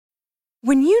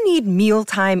When you need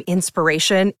mealtime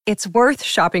inspiration, it's worth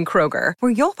shopping Kroger,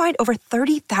 where you'll find over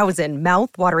 30,000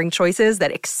 mouth-watering choices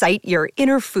that excite your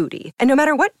inner foodie. And no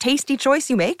matter what tasty choice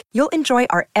you make, you'll enjoy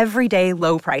our everyday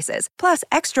low prices, plus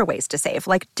extra ways to save,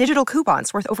 like digital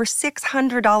coupons worth over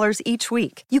 $600 each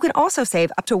week. You can also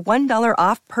save up to $1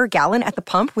 off per gallon at the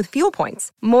pump with fuel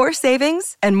points. More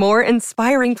savings and more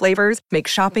inspiring flavors make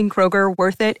shopping Kroger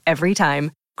worth it every time.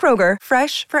 Kroger,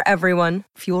 fresh for everyone.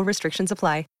 Fuel restrictions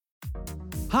apply.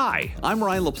 Hi, I'm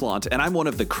Ryan LaPlante, and I'm one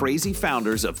of the crazy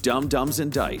founders of Dumb Dumbs and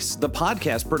Dice, the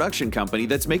podcast production company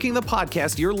that's making the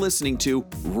podcast you're listening to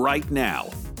right now.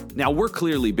 Now, we're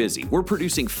clearly busy. We're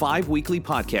producing 5 weekly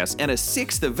podcasts and a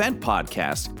 6th event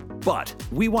podcast, but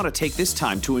we want to take this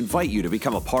time to invite you to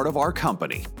become a part of our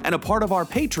company and a part of our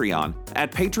Patreon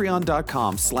at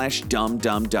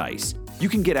patreon.com/dumbdumbdice. You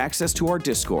can get access to our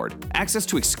Discord, access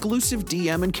to exclusive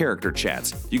DM and character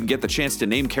chats. You can get the chance to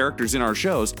name characters in our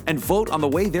shows and vote on the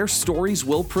way their stories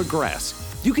will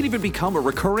progress. You can even become a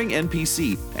recurring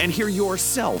NPC and hear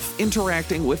yourself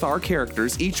interacting with our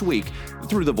characters each week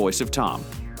through the voice of Tom.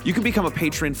 You can become a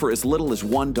patron for as little as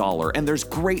 $1, and there's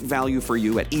great value for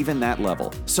you at even that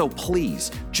level. So please,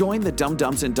 join the Dumb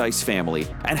Dumbs and Dice family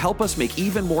and help us make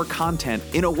even more content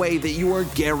in a way that you are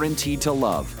guaranteed to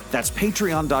love. That's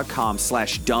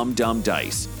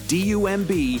patreon.com/dumbdumbdice.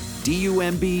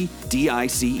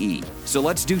 DUMBDICE. So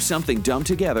let's do something dumb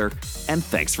together, and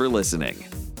thanks for listening.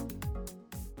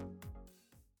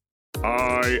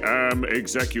 I am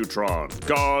Executron,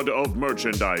 god of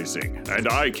merchandising, and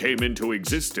I came into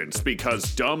existence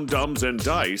because Dumb Dumbs and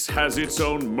Dice has its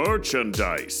own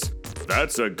merchandise.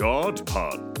 That's a god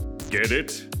pun. Get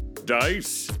it?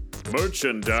 Dice?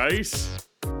 Merchandise?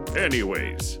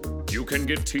 Anyways, you can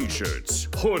get t-shirts,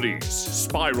 hoodies,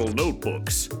 spiral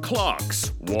notebooks,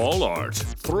 clocks, wall art,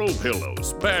 throw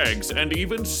pillows, bags, and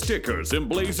even stickers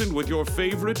emblazoned with your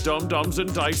favorite Dumb Dumbs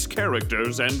and Dice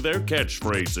characters and their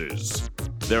catchphrases.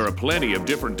 There are plenty of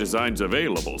different designs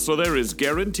available, so there is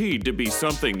guaranteed to be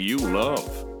something you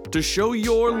love. To show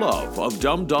your love of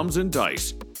Dumb Dumbs and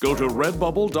Dice, go to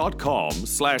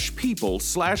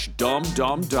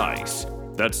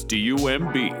redbubble.com/people/dumbdumbdice. That's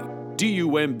DUMBDICE.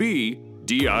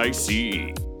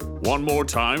 One more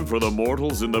time for the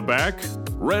mortals in the back.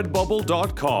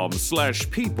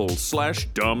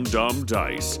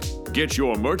 Redbubble.com/people/dumbdumbdice. Get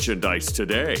your merchandise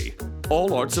today.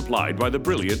 All art supplied by the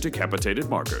brilliant Decapitated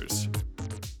Markers.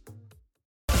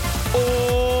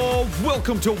 Oh,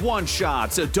 welcome to One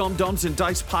Shots, a Dumb Dumbs and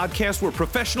Dice podcast where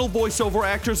professional voiceover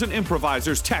actors and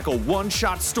improvisers tackle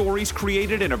one-shot stories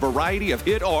created in a variety of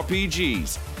hit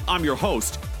RPGs. I'm your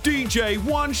host, DJ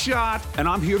One Shot, and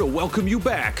I'm here to welcome you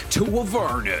back to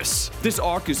Avernus. This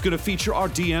arc is going to feature our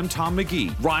DM Tom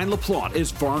McGee, Ryan LaPlante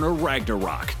as Werner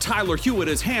Ragnarok, Tyler Hewitt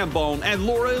as Hambone, and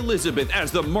Laura Elizabeth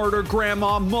as the murder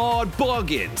grandma Maud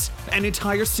Buggins. An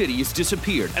entire city has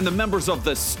disappeared, and the members of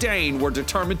the Stain were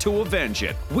determined to avenge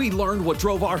it. We learned what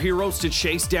drove our heroes to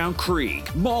chase down Krieg.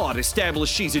 Maud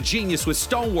established she's a genius with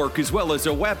stonework as well as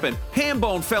a weapon.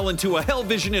 Hambone fell into a hell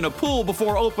vision in a pool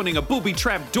before opening a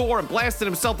booby-trapped door and blasted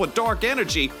himself with dark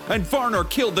energy, and Werner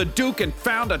killed the Duke and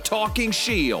found a talking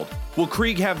shield. Will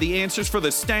Krieg have the answers for the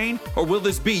Stain, or will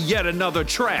this be yet another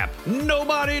trap?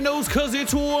 Nobody knows cause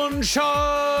it's One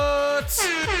Shots!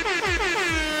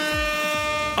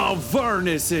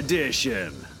 Avernus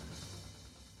edition.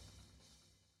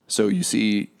 So you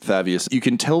see Thavius, you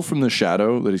can tell from the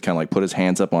shadow that he's kind of like put his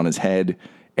hands up on his head,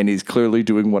 and he's clearly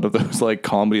doing one of those like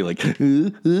comedy like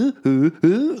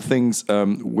things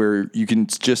where you can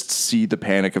just see the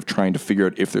panic of trying to figure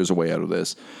out if there's a way out of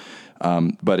this.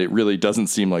 But it really doesn't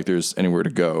seem like there's anywhere to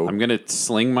go. I'm going to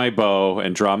sling my bow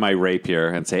and draw my rapier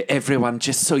and say, everyone,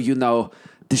 just so you know,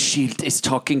 the shield is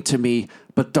talking to me,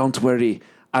 but don't worry.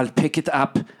 I'll pick it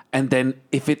up, and then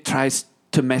if it tries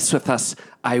to mess with us,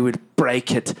 I will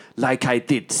break it like I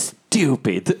did,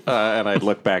 stupid. And I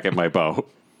look back at my bow.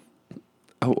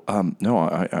 Oh, no,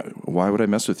 I why would I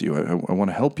mess with you? I want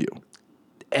to help you.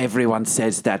 Everyone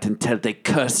says that until they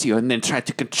curse you and then try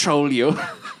to control you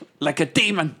like a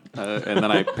demon. And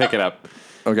then I pick it up.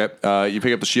 Okay, you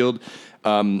pick up the shield.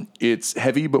 It's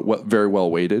heavy, but very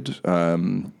well weighted.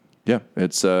 Yeah,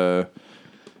 it's...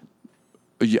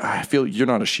 I feel you're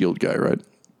not a shield guy, right?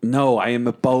 No, I am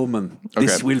a bowman. Okay.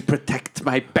 This will protect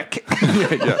my back.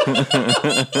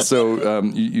 Yeah. So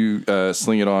you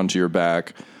sling it onto your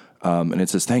back, and it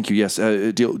says, "Thank you. Yes,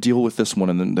 deal with this one,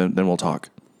 and then we'll talk."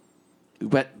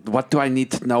 What do I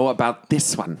need to know about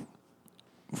this one?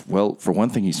 Well, for one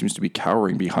thing, he seems to be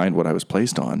cowering behind what I was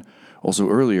placed on. Also,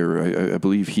 earlier, I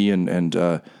believe he and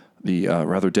the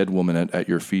rather dead woman at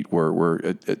your feet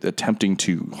were attempting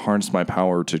to harness my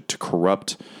power to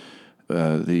corrupt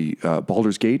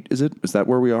Baldur's Gate, is it? Is that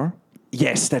where we are?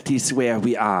 Yes, that is where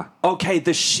we are. Okay,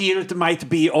 the shield might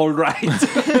be all right.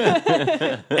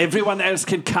 Everyone else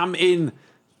can come in.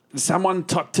 Someone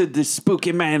talk to the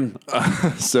spooky man.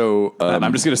 So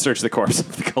I'm just going to search the corpse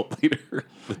of the cult leader.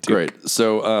 Great.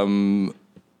 So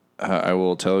I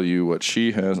will tell you what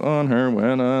she has on her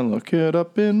when I look it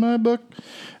up in my book.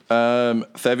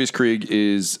 Thavius Krieg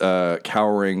is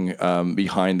cowering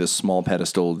behind this small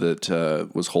pedestal that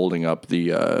was holding up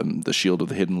the shield of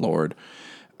the Hidden Lord.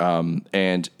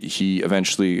 And he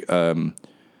eventually,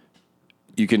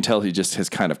 you can tell he just has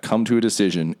kind of come to a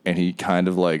decision, and he kind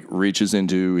of like reaches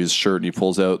into his shirt and he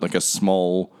pulls out like a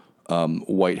small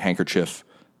white handkerchief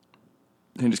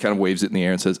and just kind of waves it in the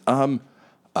air and says,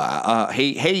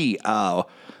 hey,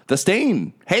 the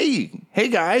stain. Hey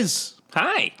guys.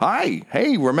 Hi.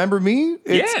 Hey, remember me?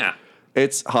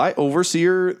 It's hi,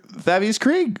 Overseer Thavius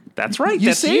Krieg. That's right. You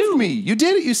That's saved me. You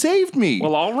did it. You saved me.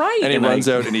 Well, all right. And he runs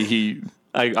out and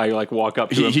I like walk up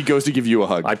to him. he goes to give you a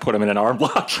hug. I put him in an arm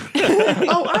lock.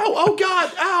 oh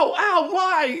God, ow,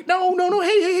 why? No,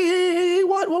 hey,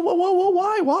 what,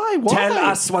 why? Tell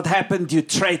us what happened, you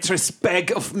traitorous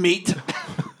bag of meat.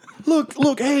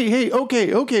 Look, hey,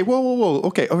 okay, whoa,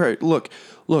 okay, all right, look,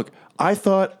 I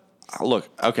thought,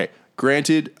 okay,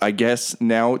 granted, I guess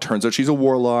now it turns out she's a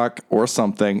warlock or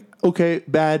something. Okay,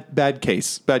 bad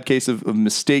case of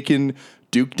mistaken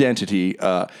Duke identity.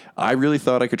 I really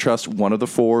thought I could trust one of the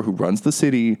four who runs the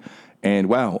city, and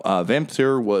wow,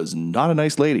 Vampire was not a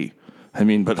nice lady. I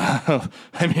mean, but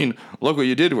look what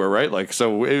you did to her, right? Like,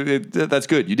 so that's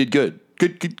good. You did good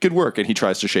work. And he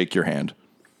tries to shake your hand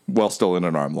while still in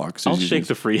an arm lock. So I'll shake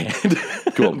the free hand.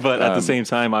 Cool. But at the same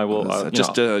time, I will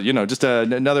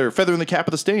another feather in the cap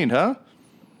of the stain, huh?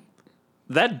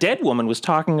 That dead woman was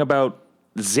talking about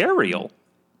Zerial.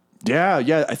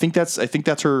 Yeah. I think that's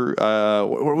her.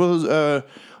 What was?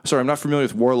 Sorry, I'm not familiar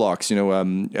with warlocks.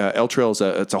 Eltrail's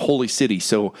it's a holy city,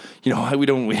 so we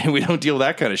don't deal with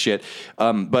that kind of shit.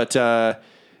 Warlocks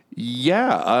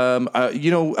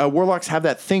have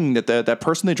that thing that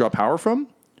person they draw power from.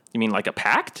 You mean like a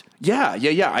pact? Yeah.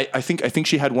 I think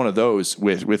she had one of those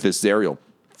with this Zerial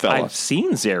fella. I've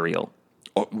seen Zerial.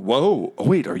 Oh, whoa! Oh,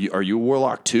 wait, are you a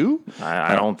warlock too?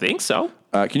 I don't think so.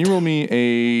 Can you roll me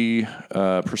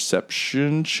a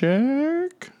perception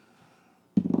check?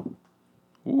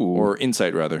 Ooh. Or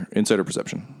insight, rather. Insight or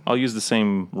perception. I'll use the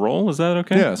same roll. Is that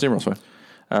okay? Yeah, same roll's fine.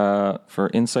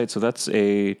 For insight, so that's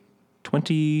a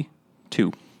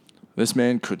 22. This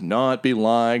man could not be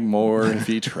lying more if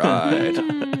he tried.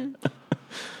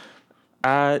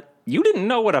 You didn't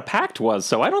know what a pact was,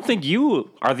 so I don't think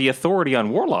you are the authority on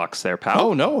warlocks there, pal.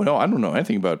 Oh, no, I don't know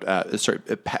anything about...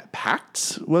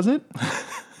 pacts, was it?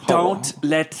 Don't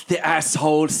let the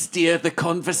asshole steer the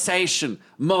conversation.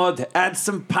 Maud, add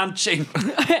some punching.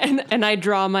 and I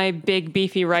draw my big,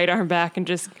 beefy right arm back and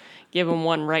just give him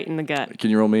one right in the gut.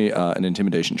 Can you roll me an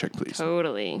intimidation check, please?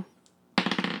 Totally.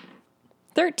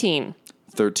 13.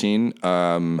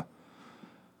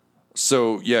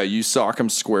 So yeah, you sock him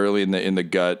squarely in the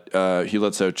gut. He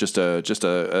lets out just a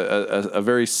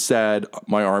very sad.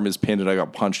 My arm is pinned and I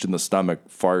got punched in the stomach.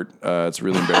 Fart. It's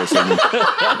really embarrassing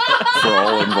for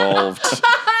all involved.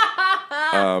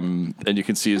 And you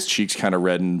can see his cheeks kind of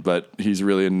redden, but he's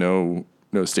really in no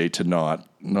state to not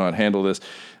handle this.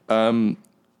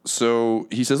 So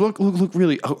he says, look,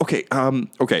 really, okay.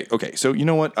 So you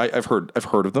know what? I've heard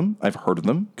of them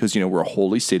because we're a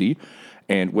holy city.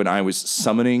 And when I was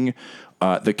summoning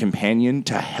the companion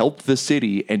to help the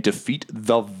city and defeat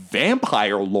the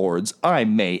vampire lords, I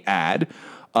may add,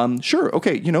 sure,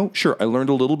 okay, sure, I learned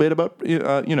a little bit about,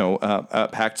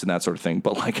 pacts and that sort of thing,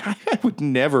 but like, I would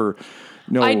never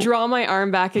know. I draw my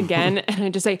arm back again and I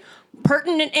just say,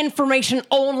 pertinent information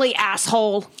only,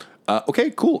 asshole.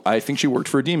 Okay, cool. I think she worked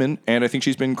for a demon, and I think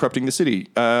she's been corrupting the city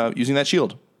using that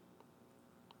shield.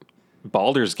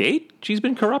 Baldur's Gate? She's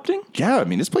been corrupting? Yeah, I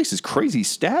mean, this place is crazy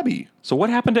stabby. So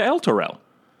what happened to Elturel?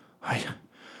 I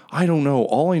don't know.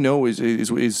 All I know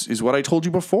is what I told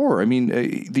you before. I mean,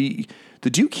 the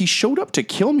Duke, he showed up to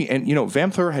kill me, and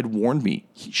Vampire had warned me.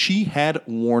 She had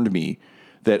warned me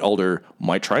that Alder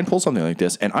might try and pull something like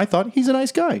this, and I thought, he's a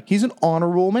nice guy. He's an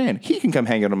honorable man. He can come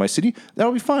hang out in my city.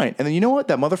 That'll be fine. And then you know what?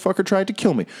 That motherfucker tried to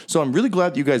kill me. So I'm really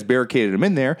glad that you guys barricaded him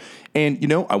in there, and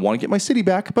I want to get my city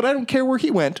back, but I don't care where he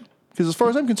went. Because as far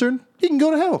as I'm concerned, he can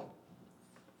go to hell.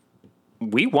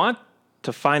 We want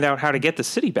to find out how to get the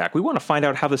city back. We want to find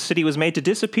out how the city was made to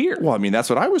disappear. Well, I mean, that's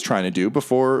what I was trying to do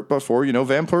before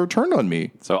Vampire turned on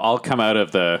me. So I'll come out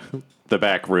of the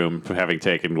back room, having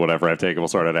taken whatever I've taken. We'll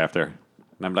sort it after.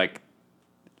 And I'm like,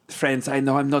 friends, I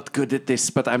know I'm not good at this,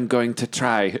 but I'm going to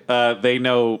try.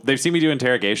 They've seen me do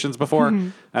interrogations before,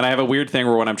 and I have a weird thing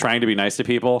where when I'm trying to be nice to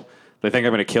people, they think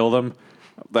I'm going to kill them.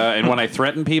 And when I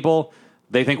threaten people,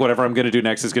 they think whatever I'm going to do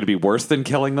next is going to be worse than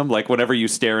killing them. Like whenever you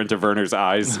stare into Werner's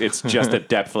eyes, it's just a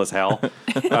depthless hell.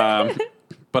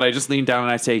 But I just lean down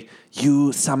and I say,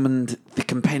 you summoned the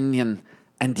companion,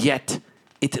 and yet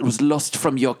it was lost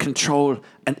from your control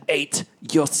and ate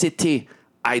your city.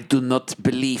 I do not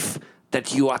believe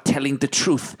that you are telling the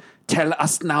truth. Tell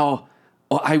us now,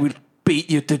 or I will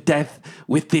beat you to death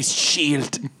with this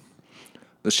shield.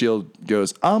 The shield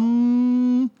goes,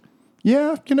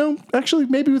 yeah, actually,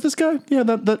 maybe with this guy. Yeah,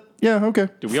 yeah, okay.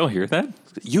 Do we all hear that?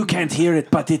 You can't hear it,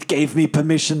 but it gave me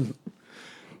permission.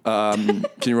 Can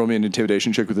you roll me an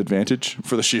intimidation check with advantage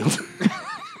for the shield?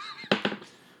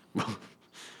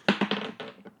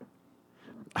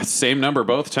 same number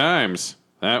both times.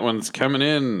 That one's coming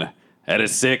in at a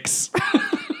 6.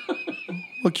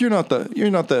 Look, you're not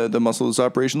the muscle of this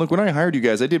operation. Look, when I hired you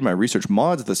guys, I did my research.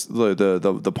 Maud's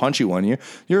the punchy one.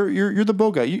 You're the bow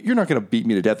guy. You're not going to beat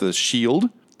me to death with a shield.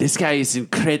 This guy is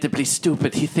incredibly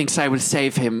stupid. He thinks I will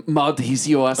save him. Maud, he's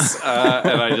yours.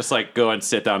 And I just go and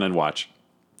sit down and watch.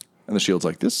 And the shield's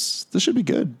like, this should be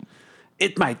good.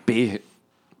 It might be.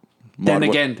 Maud, then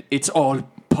again, it's all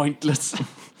pointless.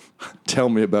 Tell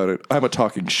me about it. I'm a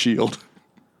talking shield.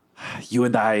 You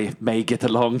and I may get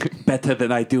along better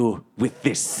than I do with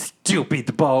this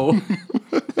stupid bow.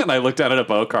 And I look down at a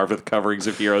bow carved with coverings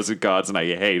of heroes and gods, and I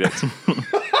hate it.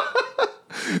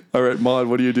 All right, Maud,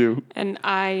 what do you do? And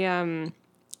I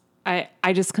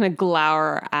just kind of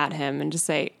glower at him and just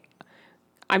say,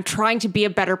 I'm trying to be a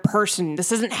better person.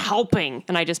 This isn't helping.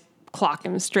 And I just clock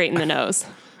him straight in the nose.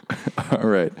 All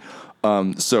right.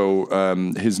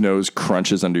 So his nose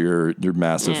crunches under your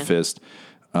massive fist.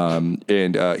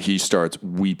 And he starts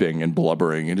weeping and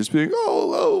blubbering and just being,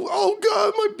 oh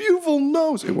God, my beautiful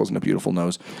nose. It wasn't a beautiful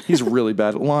nose. He's really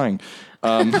bad at lying.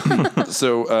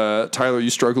 So Tyler, you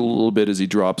struggle a little bit as he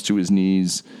drops to his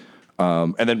knees,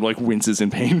 and then winces in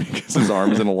pain because his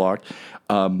arm is in a lock.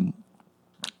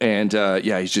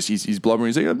 He's blubbering.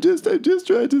 He's like, I'm just trying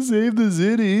to save the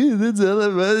city. That's all I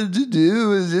wanted to do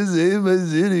was just save my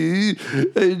city.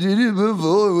 I did it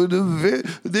before when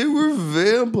they were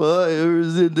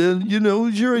vampires, and then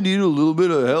sure I need a little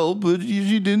bit of help, but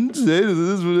she didn't say that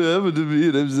this would happen to me,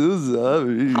 and I'm so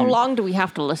sorry. How long do we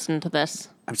have to listen to this?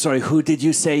 I'm sorry, who did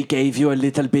you say gave you a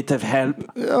little bit of help?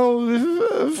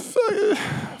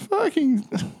 Fucking,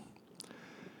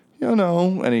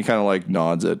 and he kind of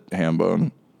nods at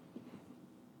Hambone.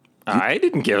 I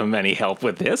didn't give him any help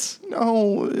with this.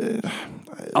 No.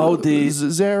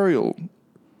 Zariel.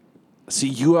 So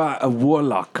you are a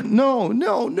warlock. No,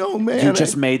 man. You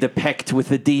just made a pact with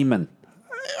a demon.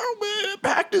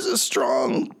 Pact is a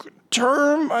strong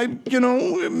term. I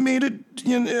made it.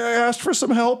 I asked for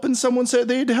some help, and someone said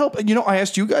they'd help. I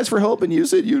asked you guys for help, and you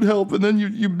said you'd help, and then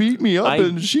you beat me up,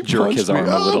 and she punched his me. arm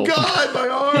a little. Oh God, my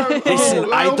arm!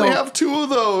 Listen, I only have 2 of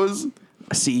those.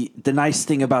 See, the nice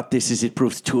thing about this is it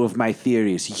proves 2 of my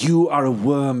theories. You are a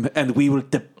worm, and we will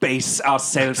debase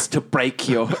ourselves to break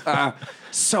you.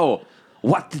 So,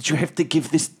 what did you have to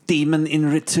give this demon in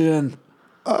return?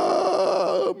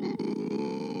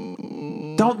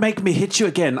 Don't make me hit you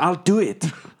again. I'll do it.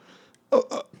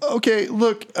 Okay,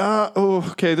 look.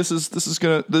 Okay. This is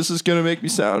gonna make me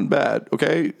sound bad.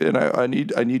 Okay, and I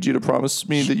need you to promise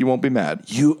me that you won't be mad.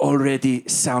 You already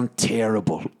sound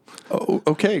terrible. Oh,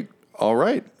 okay. All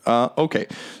right. Okay.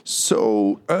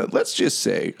 So let's just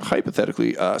say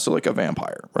hypothetically, so like a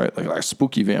vampire, right? Like a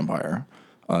spooky vampire.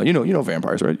 You know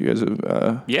vampires, right? You guys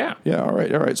have. Yeah. Yeah. All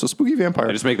right. So spooky vampire.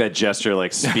 I just make that gesture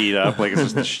speed up,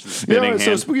 it's just spinning hand.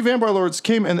 So spooky vampire lords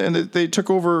came and they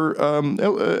took over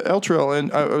Eltrell,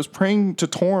 and I was praying to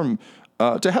Torm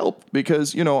to help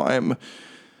because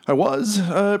I was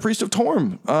a priest of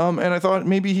Torm, and I thought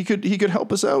maybe he could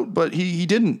help us out, but he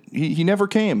didn't. He never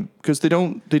came because they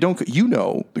don't. The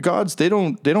gods they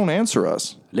don't answer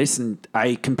us. Listen,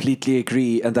 I completely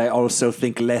agree, and I also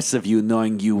think less of you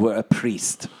knowing you were a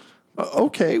priest.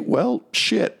 Okay, well,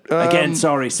 shit. Again,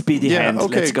 sorry, speedy hand.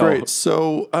 Okay, let's go. Great.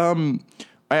 So,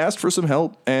 I asked for some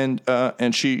help, and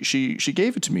she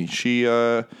gave it to me.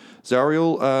 Zariel,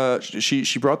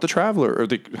 she brought the traveler or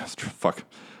the fuck.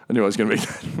 I knew I was going to make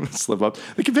that slip up.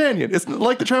 The companion. It's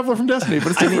like the traveler from Destiny,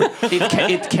 but it's different.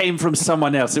 It came from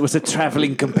someone else. It was a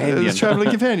traveling companion. It's a traveling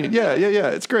companion. Yeah.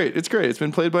 It's great. It's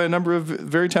been played by a number of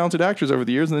very talented actors over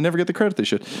the years, and they never get the credit they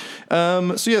should.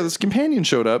 This companion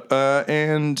showed up,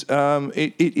 and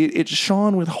it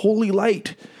shone with holy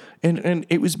light, and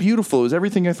it was beautiful. It was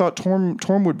everything I thought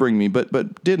Torm would bring me,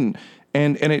 but didn't.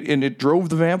 and it drove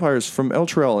the vampires from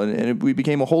Elturel, and we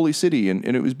became a holy city, and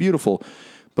it was beautiful.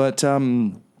 But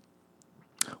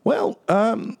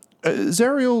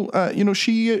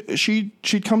Zariel,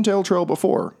 she'd come to Elturel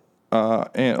before.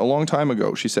 And a long time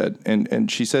ago, she said,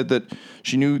 and she said that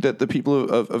she knew that the people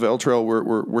of Elturel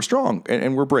were strong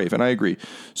and were brave, and I agree.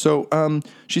 So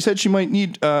she said she might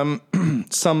need some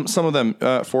of them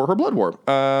for her blood war,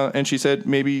 and she said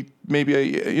maybe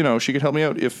she could help me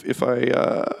out if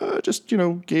I just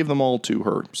gave them all to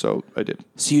her. So I did.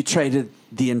 So you traded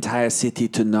the entire city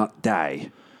to not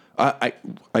die. I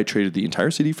traded the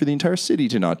entire city for the entire city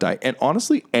to not die, and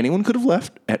honestly, anyone could have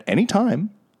left at any time,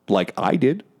 like I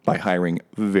did, by hiring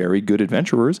very good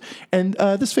adventurers, and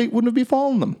this fate wouldn't have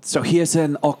befallen them. So here's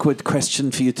an awkward question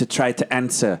for you to try to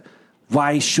answer.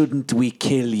 Why shouldn't we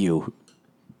kill you?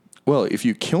 Well, if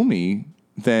you kill me,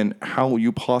 then how will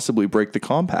you possibly break the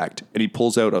compact? And he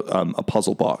pulls out a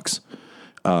puzzle box,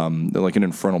 like an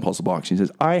infernal puzzle box. He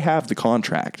says, I have the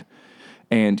contract,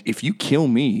 and if you kill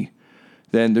me,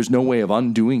 then there's no way of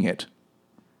undoing it.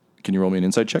 Can you roll me an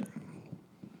insight check?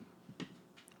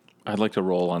 I'd like to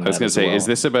roll on that. I was going to say, is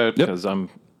this about... Because I'm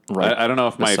right I don't know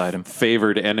if my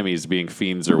favored enemies being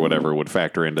fiends or whatever would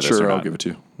factor into this or Sure, not. I'll give it to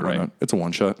you. Why Right. not? It's a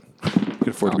one-shot. You can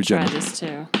afford to I'll be try generous. this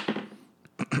too.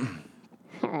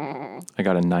 I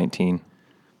got a 19.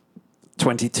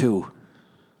 22.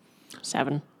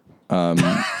 7.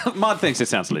 Mod thinks it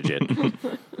sounds legit.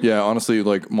 Yeah, honestly,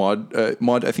 like, Maud,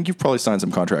 I think you've probably signed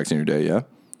some contracts in your day, yeah?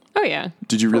 Oh, yeah.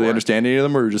 Did you really understand any of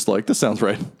them, or were you just like, this sounds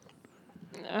right?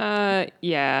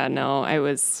 Yeah, no, I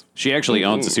was... She actually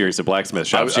owns a series of blacksmith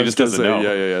shops. She I was just gonna doesn't say,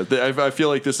 know. Yeah. I feel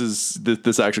like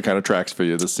this actually kind of tracks for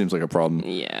you. This seems like a problem.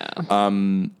 Yeah.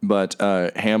 But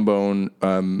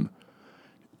Hambone,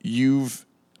 you've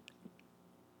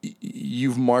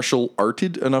martial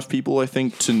arted enough people, I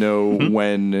think, to know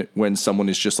when someone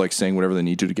is just like saying whatever they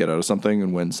need to get out of something,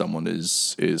 and when someone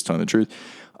is telling the truth.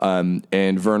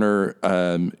 And Werner,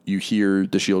 you hear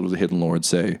the Shield of the Hidden Lord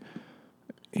say,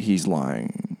 "He's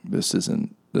lying.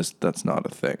 That's not a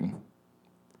thing."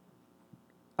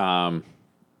 I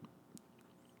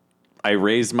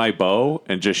raise my bow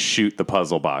and just shoot the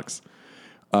puzzle box.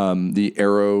 The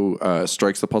arrow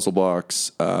strikes the puzzle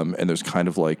box, and there's kind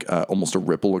of like almost a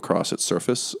ripple across its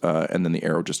surface, and then the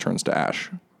arrow just turns to ash.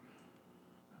 And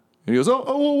he goes,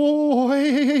 "Oh,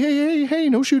 hey,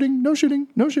 no shooting.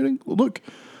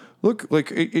 Look,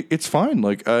 like it's fine.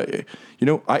 Like, I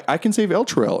can save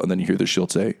Elturel." And then you hear the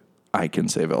shield say, "I can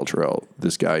save Elturel.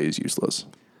 This guy is useless."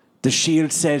 The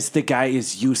shield says the guy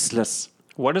is useless.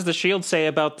 What does the shield say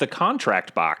about the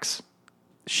contract box?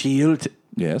 Shield?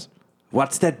 Yes.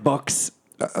 What's that box?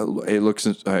 It looks.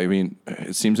 I mean,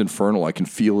 it seems infernal. I can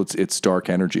feel its dark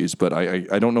energies, but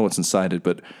I don't know what's inside it.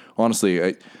 But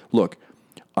honestly, look,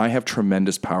 I have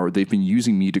tremendous power. They've been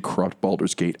using me to corrupt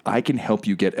Baldur's Gate. I can help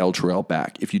you get Elturel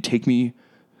back if you take me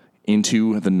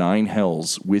into the 9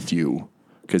 hells with you.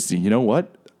 Because you know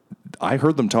what? I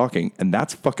heard them talking, and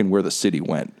that's fucking where the city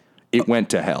went. It went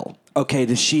to hell. Okay,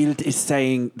 the shield is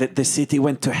saying that the city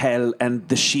went to hell, and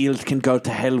the shield can go to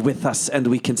hell with us, and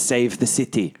we can save the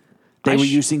city. They were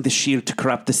using the shield to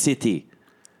corrupt the city.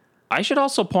 I should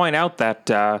also point out that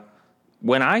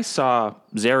when I saw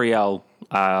Zariel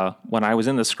when I was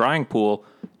in the scrying pool,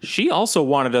 she also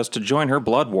wanted us to join her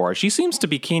blood war. She seems to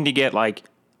be keen to get, like,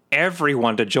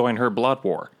 everyone to join her blood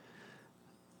war.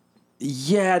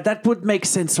 Yeah, that would make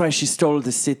sense why she stole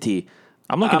the city.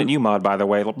 I'm looking at you, Maud, by the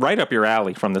way. Right up your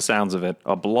alley from the sounds of it.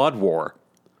 A blood war.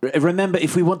 Remember,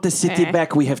 if we want the city Eh.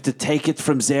 back, we have to take it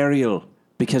from Zariel,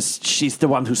 because she's the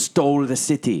one who stole the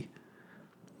city.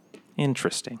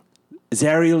 Interesting.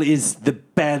 Zariel is the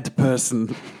bad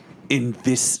person in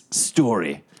this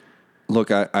story.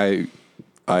 Look, I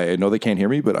know they can't hear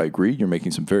me, but I agree. You're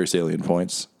making some very salient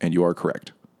points, and you are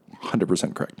correct.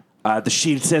 100% correct. The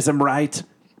shield says I'm right.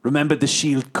 Remember, the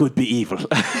shield could be evil.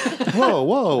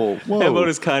 Whoa. Emma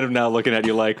is kind of now looking at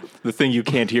you like, the thing you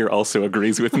can't hear also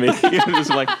agrees with me. You're just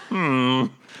like,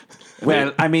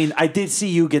 Well, I mean, I did see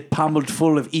you get pummeled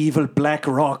full of evil black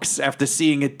rocks after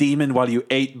seeing a demon while you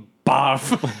ate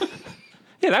barf.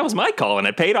 yeah, that was my call, and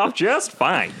it paid off just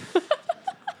fine.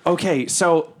 Okay,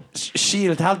 so,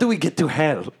 shield, how do we get to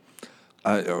hell?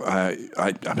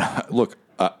 Look,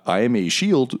 I am a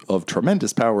shield of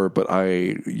tremendous power, but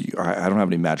I don't have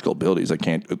any magical abilities. I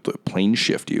can't plane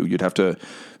shift you. You'd have to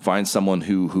find someone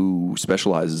who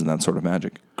specializes in that sort of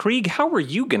magic. Krieg, how are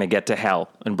you going to get to hell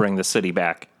and bring the city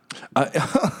back? I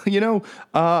don't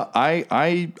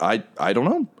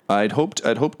know. I'd hoped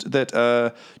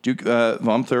that Duke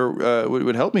Vomthur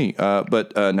would help me,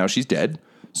 but now she's dead,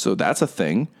 so that's a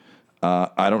thing.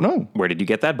 I don't know. Where did you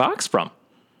get that box from?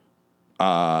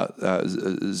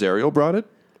 Zariel brought it.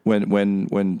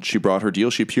 When she brought her deal,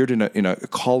 she appeared in a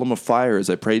column of fire as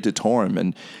I prayed to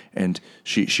Torm, and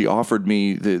she offered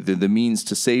me the means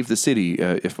to save the city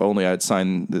if only I'd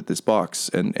sign this box,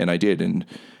 and I did, and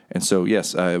so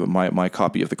yes, my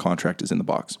copy of the contract is in the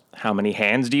box. How many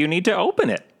hands do you need to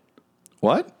open it?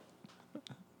 What?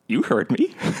 You heard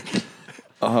me.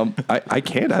 I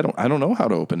can't. I don't know how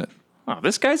to open it. Oh,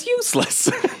 this guy's useless.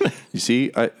 You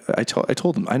see, I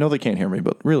told him. I know they can't hear me,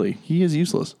 but really, he is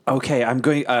useless. Okay, I'm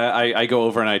going. I go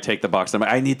over and I take the box.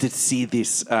 I need to see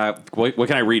this. What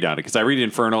can I read on it? Because I read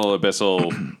infernal,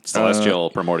 abyssal, celestial,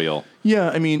 primordial.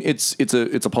 Yeah, I mean it's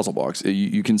a puzzle box.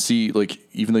 You can see, like,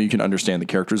 even though you can understand the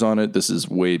characters on it, this is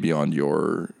way beyond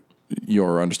your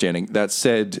understanding. That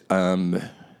said, can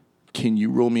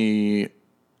you roll me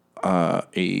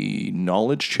a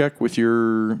knowledge check with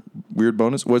your weird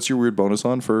bonus? What's your weird bonus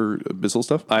on for abyssal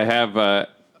stuff? I have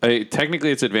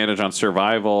technically it's advantage on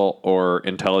survival or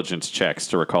intelligence checks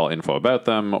to recall info about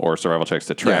them, or survival checks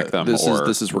to track them.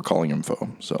 This is recalling info.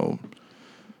 So,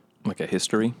 Like a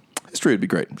history? History would be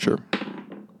great. Sure.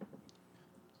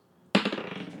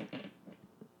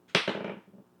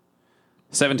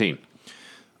 17.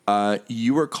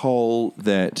 You recall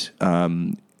that.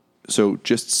 So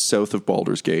just south of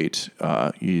Baldur's Gate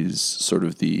is sort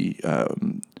of the,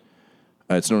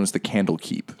 it's known as the Candle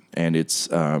Keep, and it's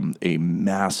a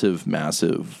massive,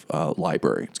 massive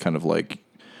library. It's kind of like,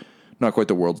 not quite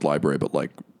the world's library, but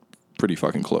like pretty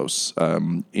fucking close.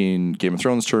 In Game of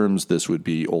Thrones terms, this would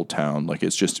be Old Town. Like,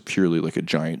 it's just purely like a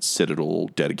giant citadel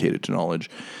dedicated to knowledge.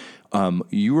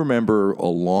 You remember a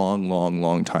long, long,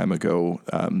 long time ago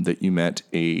that you met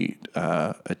a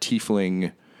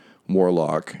tiefling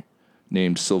warlock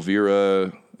named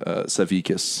Silvira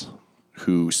Savikis,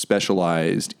 who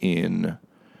specialized in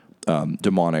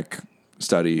demonic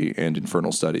study and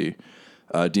infernal study,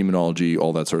 demonology,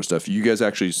 all that sort of stuff. You guys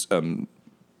actually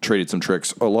traded some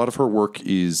tricks. A lot of her work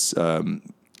is,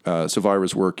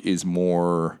 Silvira's work is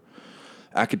more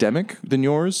academic than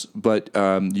yours, but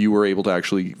you were able to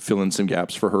actually fill in some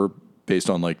gaps for her based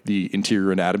on like the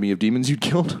interior anatomy of demons you'd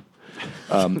killed.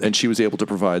 And she was able to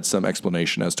provide some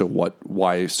explanation as to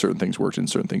why certain things worked and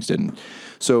certain things didn't.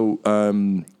 So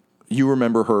you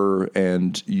remember her,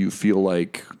 and you feel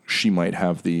like she might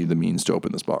have the means to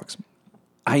open this box.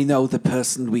 I know the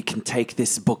person we can take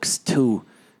this books to.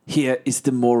 Here is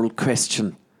the moral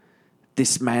question.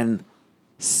 This man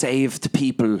saved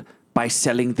people by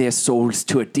selling their souls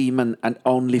to a demon and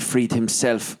only freed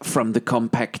himself from the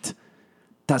compact.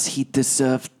 Does he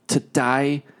deserve to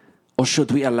die? Or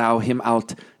should we allow him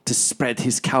out to spread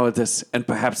his cowardice and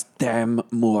perhaps damn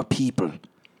more people?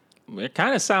 It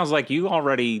kind of sounds like you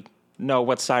already know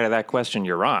what side of that question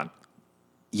you're on.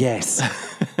 Yes.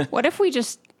 What if we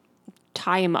just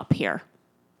tie him up here?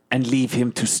 And leave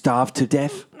him to starve to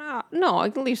death? No, I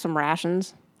can leave some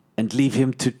rations. And leave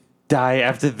him to die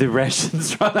after the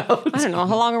rations run out? I don't know.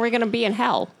 How long are we going to be in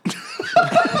hell?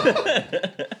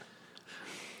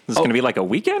 This is going to be like a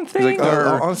weekend thing? He's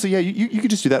like, honestly, yeah, you could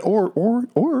just do that.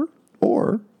 Or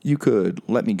you could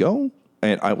let me go,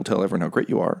 and I will tell everyone how great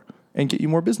you are and get you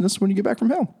more business when you get back from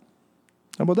hell.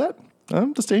 How about that?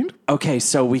 Disdained? Okay,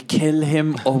 so we kill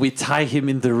him or we tie him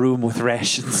in the room with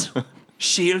rations.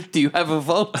 Shield, do you have a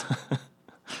vote?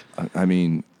 I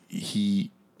mean,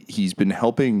 he's been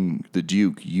helping the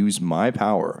Duke use my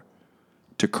power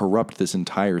to corrupt this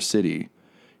entire city.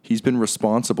 He's been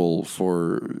responsible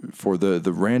for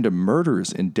the random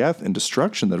murders and death and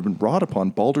destruction that have been brought upon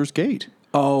Baldur's Gate.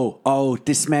 Oh,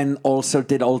 this man also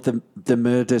did all the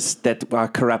murders that are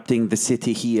corrupting the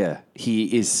city here.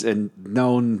 He is a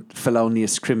known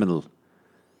felonious criminal.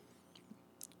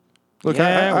 Look,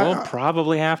 yeah, we'll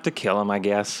probably have to kill him, I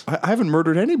guess. I haven't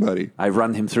murdered anybody. I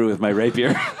run him through with my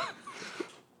rapier.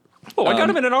 Oh, I got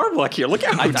him in an arm lock here. Look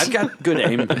out. I've got good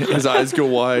aim. His eyes go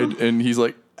wide, and he's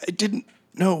like, I didn't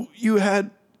know you had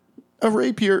a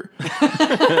rapier.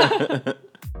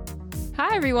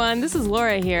 Hi, everyone. This is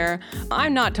Laura here.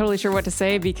 I'm not totally sure what to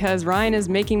say because Ryan is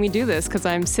making me do this because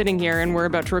I'm sitting here and we're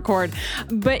about to record.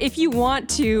 But if you want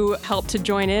to help to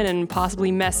join in and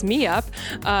possibly mess me up,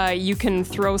 you can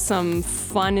throw some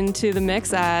fun into the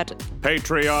mix at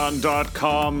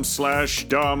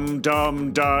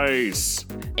Patreon.com/dumdumdice.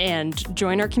 and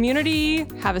join our community,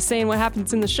 have a say in what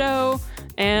happens in the show,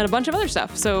 and a bunch of other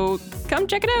stuff. So come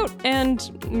check it out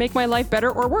and make my life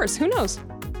better or worse. Who knows?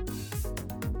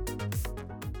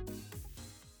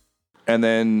 And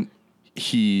then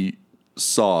he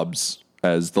sobs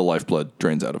as the lifeblood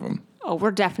drains out of him. Oh,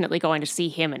 we're definitely going to see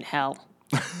him in hell.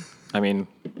 I mean,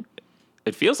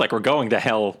 it feels like we're going to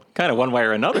hell kind of one way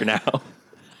or another now.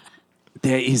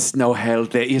 There is no hell.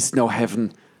 There is no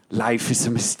heaven. Life is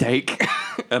a mistake.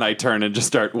 And I turn and just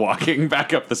start walking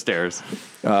back up the stairs.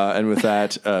 And with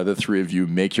that, the three of you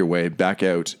make your way back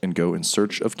out and go in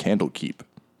search of Candlekeep.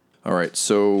 All right,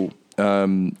 so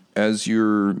as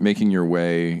you're making your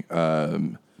way,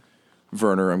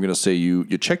 Werner, I'm going to say you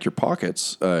check your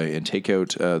pockets and take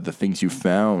out the things you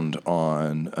found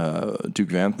on Duke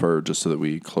Vanthar, just so that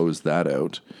we close that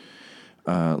out.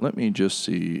 Let me just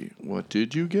see. What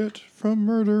did you get from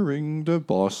murdering the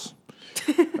boss?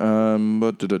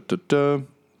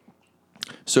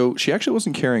 So she actually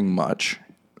wasn't carrying much.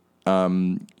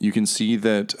 You can see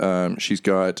that she's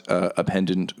got a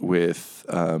pendant with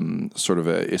sort of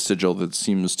a sigil that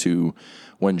seems to,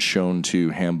 when shown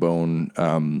to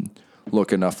Hambone,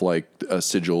 look enough like a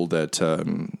sigil that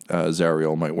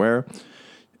Zariel might wear.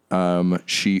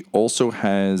 She also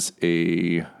has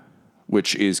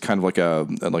which is kind of like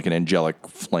an angelic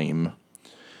flame.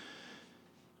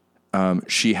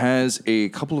 She has a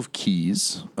couple of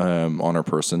keys on her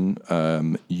person.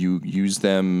 You use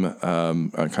them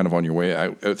kind of on your way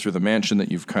out through the mansion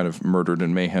that you've kind of murdered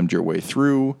and mayhemed your way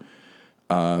through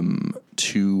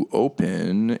to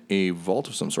open a vault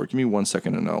of some sort. Give me 1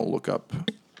 second and I'll look up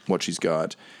what she's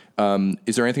got.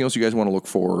 Is there anything else you guys want to look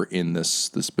for in this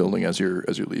building as you're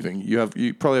leaving?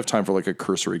 You probably have time for like a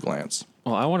cursory glance.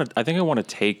 Well, I think I want to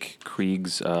take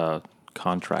Krieg's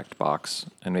contract box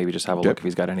and maybe just have a look if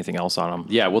he's got anything else on him.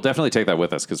 Yeah, we'll definitely take that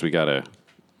with us because we got to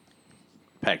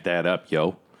pack that up,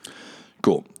 yo.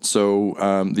 Cool. So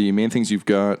the main things you've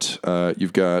got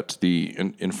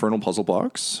the Infernal Puzzle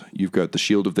Box, you've got the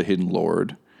Shield of the Hidden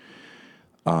Lord,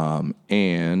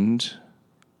 and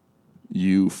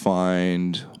you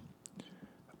find...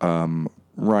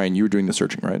 Ryan, you were doing the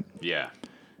searching, right? Yeah.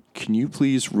 Can you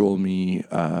please roll me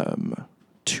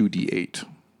 2d8?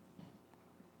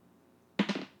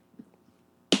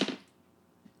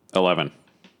 11.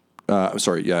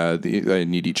 Sorry, yeah, I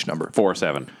need each number. 4,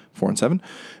 7. 4 and 7.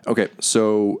 Okay,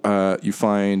 so you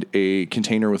find a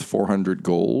container with 400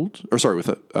 gold, or sorry, with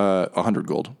 100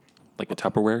 gold. Like a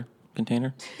Tupperware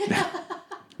container?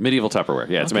 Medieval Tupperware.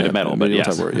 Yeah, it's made of metal, but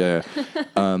Medieval yes. Tupperware,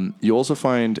 yeah. You also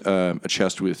find a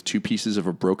chest with 2 pieces of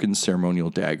a broken ceremonial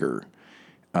dagger.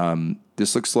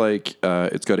 This looks like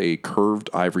it's got a curved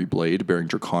ivory blade bearing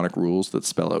draconic rules that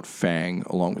spell out Fang,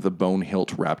 along with a bone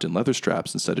hilt wrapped in leather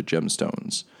straps instead of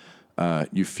gemstones.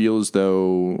 You feel as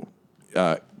though,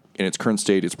 in its current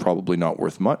state, it's probably not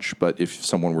worth much, but if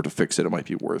someone were to fix it, it might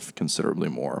be worth considerably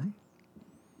more.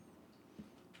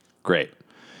 Great.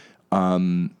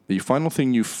 The final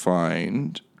thing you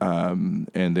find,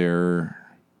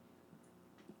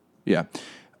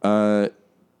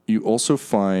 you also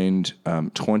find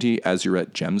 20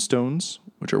 Azuret gemstones,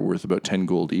 which are worth about 10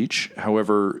 gold each.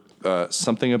 However,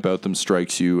 something about them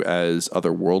strikes you as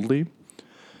otherworldly.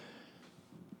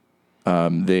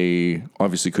 They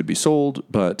obviously could be sold,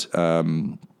 but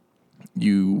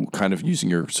you kind of using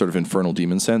your sort of infernal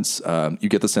demon sense, you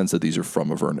get the sense that these are from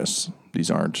Avernus.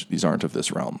 These aren't of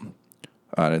this realm.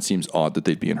 And it seems odd that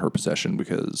they'd be in her possession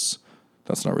because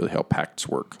that's not really how pacts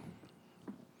work.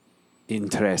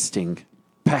 Interesting.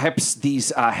 Perhaps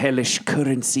these are hellish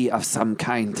currency of some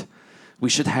kind. We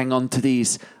should hang on to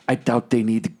these. I doubt they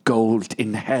need gold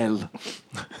in hell.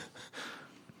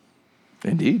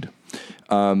 Indeed.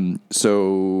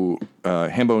 So,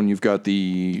 Hambone, you've got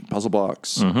the puzzle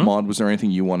box. Mm-hmm. Maud, was there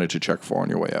anything you wanted to check for on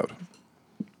your way out?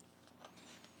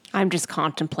 I'm just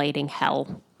contemplating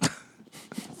hell.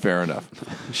 Fair enough.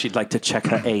 She'd like to check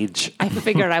her age. I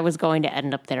figured I was going to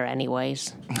end up there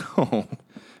anyways. Oh,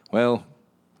 well,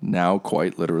 now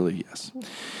quite literally, yes.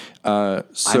 I'm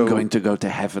going to go to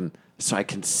heaven so I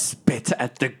can spit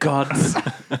at the gods.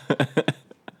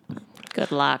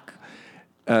 Good luck.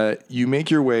 You make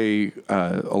your way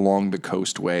along the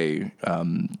coastway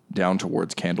down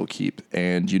towards Candlekeep,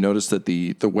 and you notice that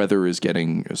the weather is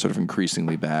getting sort of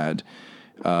increasingly bad.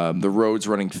 The road's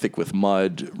running thick with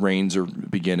mud. Rains are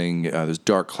beginning. There's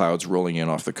dark clouds rolling in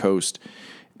off the coast.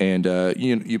 And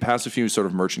you pass a few sort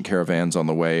of merchant caravans on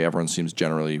the way. Everyone seems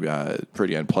generally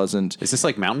pretty unpleasant. Is this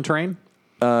like mountain terrain?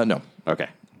 No. Okay.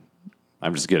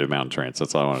 I'm just good at mountain terrain, so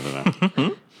that's all I wanted to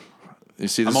know. You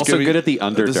see, I'm also good at the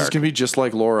Underdark. This is going to be just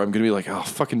like Laura. I'm going to be like, oh,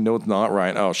 fucking no, it's not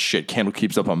right. Oh, shit,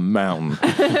 Candlekeep's up a mountain.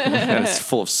 And it's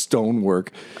full of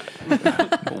stonework.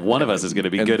 One of us is going to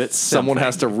be And good at someone something.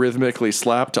 has to rhythmically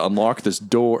slap to unlock this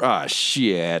door. Ah,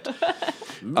 shit.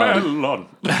 Melon.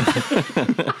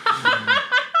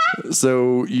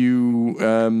 So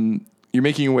you're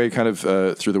making your way kind of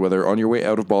through the weather. On your way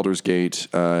out of Baldur's Gate,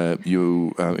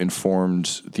 you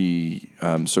informed the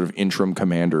sort of interim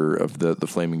commander of the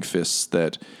Flaming Fists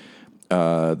that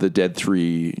the Dead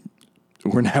Three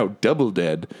we're now double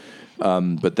dead.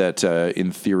 But that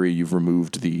in theory you've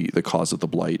removed the cause of the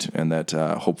blight, and that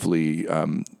hopefully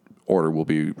order will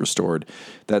be restored.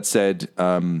 That said,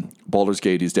 Baldur's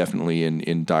Gate is definitely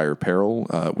in dire peril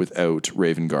without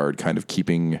Ravengard kind of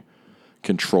keeping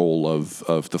control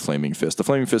of the Flaming Fist. The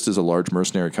Flaming Fist is a large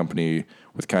mercenary company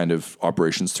with kind of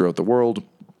operations throughout the world,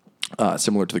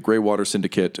 similar to the Greywater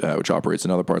Syndicate, which operates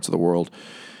in other parts of the world.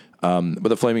 But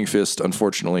the Flaming Fist,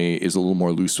 unfortunately, is a little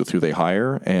more loose with who they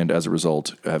hire, and as a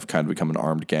result, have kind of become an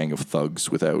armed gang of thugs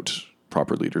without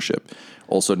proper leadership.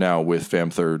 Also now, with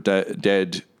Vamthor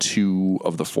dead, 2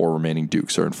 of the 4 remaining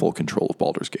dukes are in full control of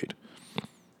Baldur's Gate.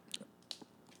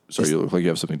 Sorry, you look like you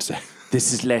have something to say.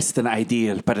 This is less than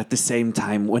ideal, but at the same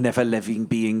time, whenever living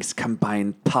beings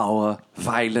combine power,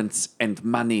 violence, and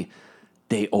money,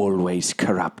 they always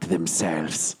corrupt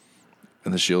themselves.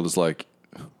 And the shield is like,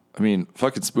 I mean,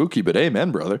 fucking spooky, but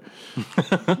amen, brother.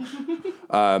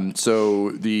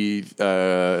 So the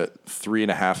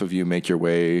 3.5 of you make your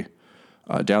way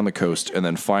down the coast, and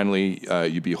then finally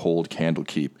you behold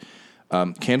Candlekeep.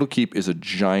 Candlekeep is a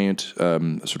giant,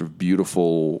 sort of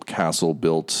beautiful castle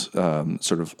built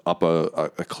sort of up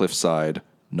a cliffside,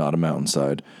 not a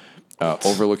mountainside,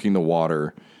 overlooking the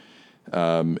water.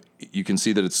 You can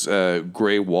see that it's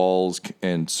gray walls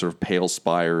and sort of pale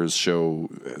spires show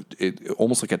it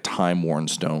almost like a time-worn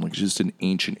stone, like just an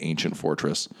ancient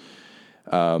fortress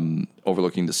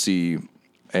overlooking the sea.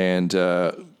 And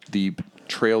the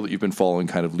trail that you've been following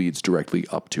kind of leads directly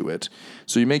up to it.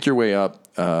 So you make your way up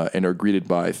and are greeted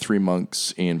by 3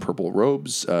 monks in purple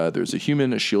robes. There's a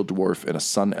human, a shield dwarf, and a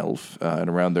sun elf. And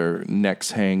around their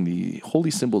necks hang the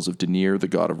holy symbols of Denir, the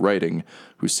god of writing,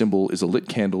 whose symbol is a lit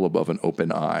candle above an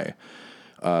open eye.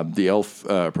 The elf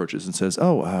approaches and says,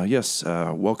 yes,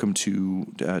 welcome to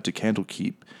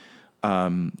Candlekeep.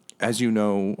 As you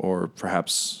know, or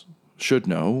perhaps should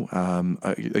know,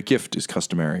 a gift is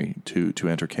customary to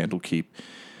enter Candlekeep.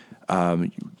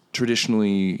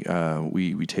 Traditionally,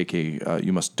 we take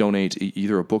you must donate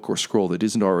either a book or scroll that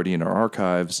isn't already in our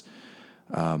archives.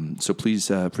 So please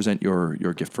present your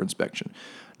gift for inspection.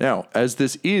 Now, as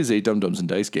this is a Dum-Dums and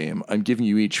Dice game, I'm giving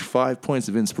you each 5 points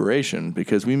of inspiration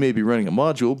because we may be running a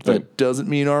module, but that doesn't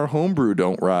mean our homebrew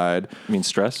don't ride. You mean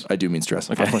stress? I do mean stress.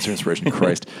 Okay. 5 points of inspiration.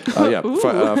 Christ.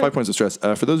 5 points of stress.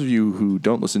 For those of you who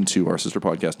don't listen to our sister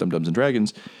podcast, Dum-Dums and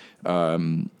Dragons,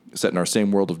 set in our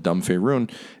same world of Dumb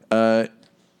Faerun,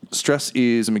 stress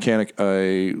is a mechanic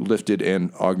I lifted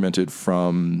and augmented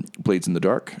from Blades in the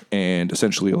Dark, and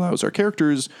essentially allows our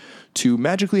characters to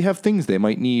magically have things they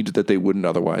might need that they wouldn't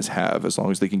otherwise have, as long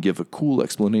as they can give a cool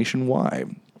explanation why.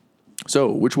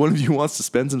 So, which one of you wants to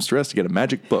spend some stress to get a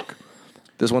magic book?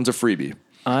 This one's a freebie.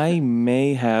 I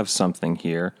may have something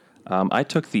here. I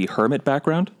took the hermit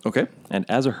background. Okay. And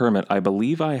as a hermit, I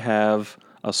believe I have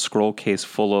a scroll case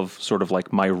full of sort of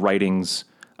like my writings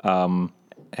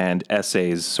and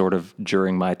essays sort of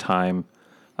during my time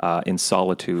in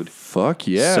solitude. Fuck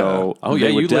yeah. So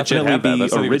they would definitely be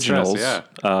originals. Stress,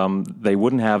 yeah. They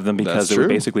wouldn't have them because That's it would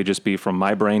true. basically just be from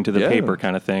my brain to the paper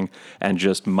kind of thing, and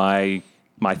just my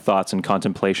thoughts and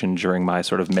contemplation during my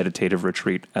sort of meditative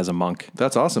retreat as a monk.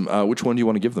 That's awesome. Which one do you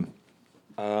want to give them?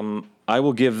 I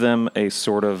will give them a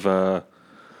sort of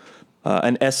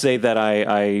an essay that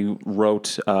I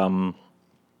wrote on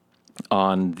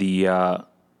the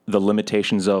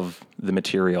limitations of the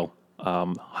material,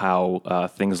 how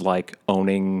things like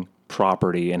owning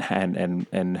property and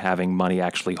having money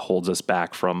actually holds us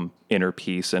back from inner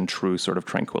peace and true sort of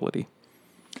tranquility.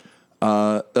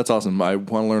 That's awesome. I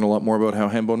want to learn a lot more about how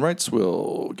Hambone writes.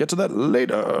 We'll get to that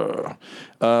later.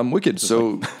 Wicked.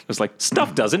 It's like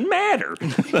stuff doesn't matter.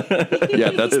 Yeah,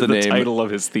 that's the name. Title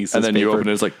of his thesis. And then you paper. open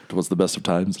it, it's like, what's the best of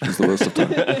times? It's the worst of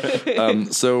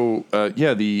times.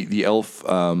 The elf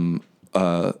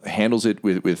handles it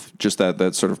with just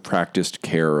that sort of practiced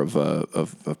care of a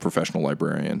professional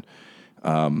librarian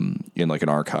in like an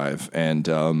archive.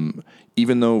 And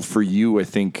even though for you, I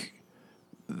think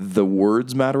the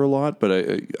words matter a lot, but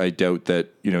I doubt that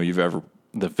you've ever.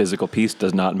 The physical piece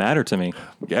does not matter to me.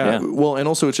 Yeah. Well, and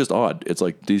also it's just odd. It's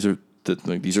like these are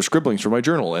scribblings from my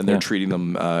journal, and they're treating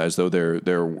them as though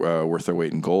they're worth their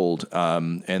weight in gold.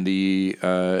 And the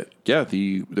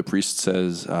priest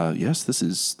says, yes, this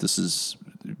is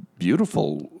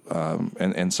beautiful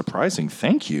and surprising.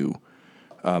 Thank you.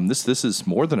 This is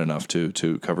more than enough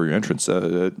to cover your entrance.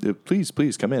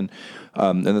 Please come in.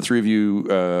 And the 3 of you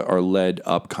are led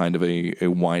up kind of a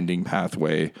winding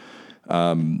pathway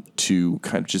to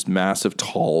kind of just massive,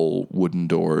 tall wooden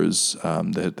doors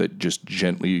that just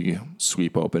gently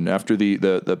sweep open. After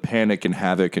the panic and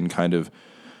havoc and kind of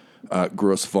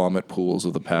gross vomit pools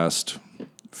of the past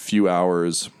few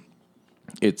hours,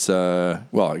 It's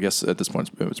I guess at this point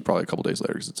it's probably a couple days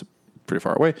later because it's pretty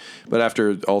far away. But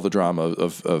after all the drama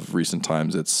of recent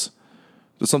times,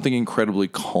 there's something incredibly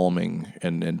calming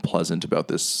and pleasant about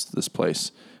this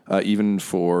place. Even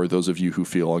for those of you who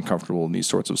feel uncomfortable in these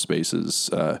sorts of spaces,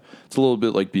 it's a little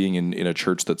bit like being in a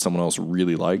church that someone else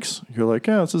really likes. You're like,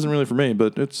 yeah, this isn't really for me,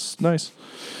 but it's nice.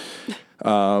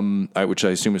 Which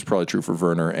I assume is probably true for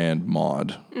Werner and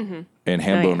Maud. Mm-hmm. And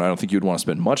Hambone, I don't think you'd want to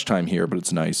spend much time here, but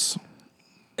it's nice.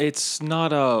 It's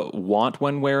not a want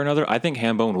one way or another. I think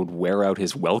Hambone would wear out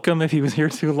his welcome if he was here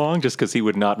too long, just because he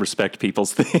would not respect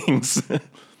people's things.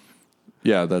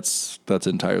 Yeah, that's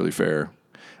entirely fair.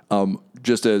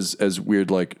 Just as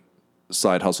weird like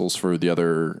side hustles for the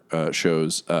other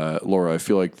shows, Laura, I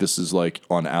feel like this is like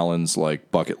on Alan's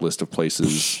like bucket list of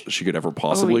places she could ever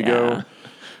possibly go.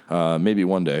 Maybe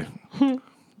one day.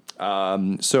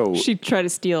 So she'd try to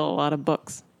steal a lot of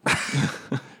books.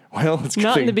 Well, it's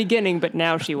not in the beginning, but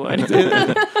now she would. It's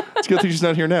a good thing she's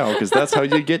not here now, because that's how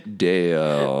you get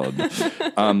down.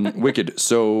 Wicked.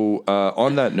 So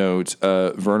on that note,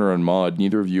 Werner and Maud,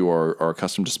 neither of you are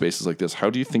accustomed to spaces like this. How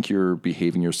do you think you're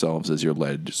behaving yourselves as you're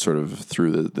led sort of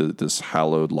through this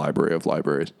hallowed library of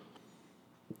libraries?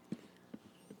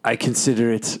 I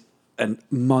consider it a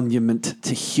monument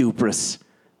to hubris.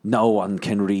 No one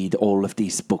can read all of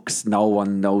these books. No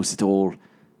one knows it all.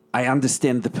 I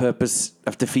understand the purpose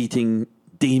of defeating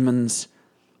demons,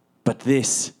 but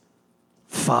this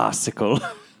farcical.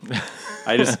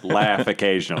 I just laugh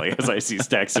occasionally as I see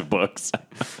stacks of books.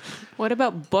 What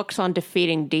about books on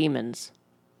defeating demons?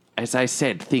 As I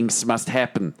said, things must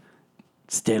happen.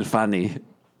 Still funny.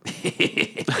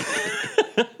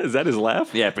 Is that his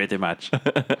laugh? Yeah, pretty much.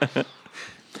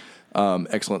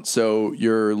 Excellent. So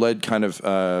you're led kind of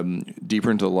deeper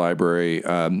into the library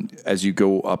as you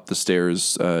go up the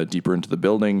stairs deeper into the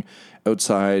building.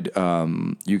 Outside,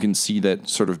 you can see that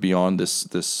sort of beyond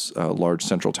this large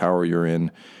central tower you're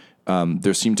in,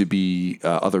 there seem to be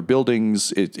other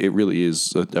buildings. It really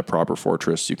is a proper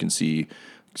fortress. You can see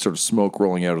sort of smoke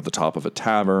rolling out of the top of a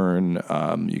tavern.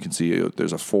 You can see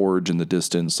there's a forge in the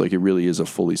distance. Like it really is a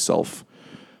fully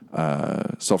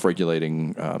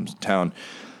self-regulating town.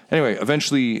 Anyway,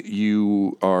 eventually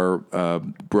you are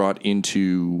brought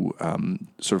into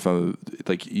sort of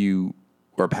you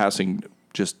are passing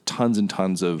just tons and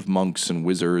tons of monks and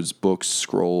wizards, books,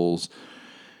 scrolls,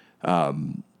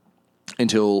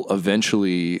 until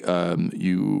eventually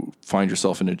you find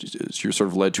yourself you're sort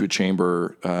of led to a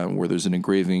chamber where there's an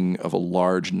engraving of a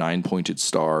large 9-pointed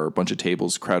star, a bunch of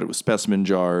tables crowded with specimen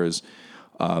jars.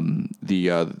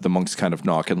 The monks kind of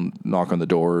knock on the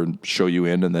door and show you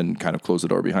in, and then kind of close the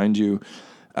door behind you.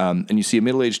 And you see a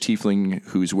middle-aged tiefling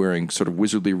who's wearing sort of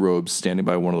wizardly robes, standing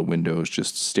by one of the windows,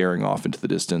 just staring off into the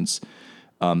distance.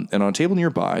 And on a table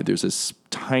nearby, there's this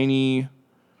tiny,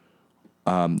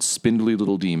 spindly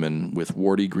little demon with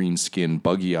warty green skin,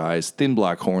 buggy eyes, thin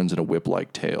black horns, and a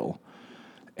whip-like tail.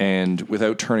 And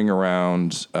without turning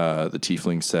around, the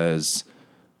tiefling says,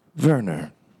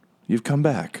 "Werner, you've come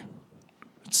back.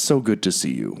 It's so good to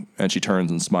see you." And she turns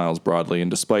and smiles broadly,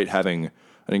 and despite having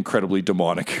an incredibly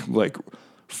demonic, like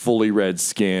fully red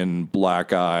skin,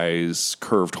 black eyes,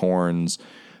 curved horns,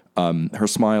 her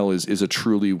smile is a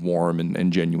truly warm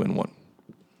and genuine one.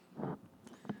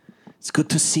 It's good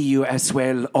to see you as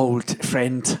well, old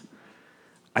friend.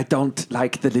 I don't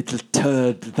like the little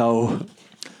turd, though.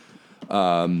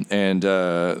 And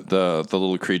the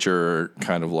little creature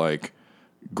kind of like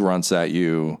grunts at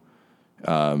you.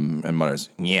 And mutters,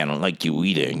 "Yeah, I don't like you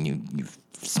either, you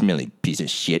smelly piece of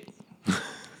shit."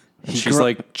 She's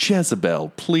like,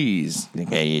 "Jezebel, please."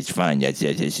 "Okay, it's fine.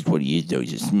 That's what he is, though.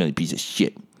 He's a smelly piece of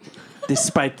shit."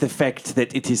 Despite the fact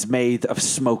that it is made of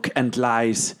smoke and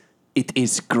lies, it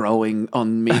is growing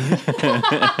on me.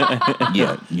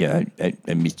 Yeah,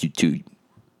 I missed you too.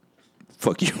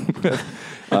 Fuck you.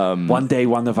 One day,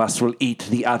 one of us will eat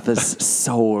the other's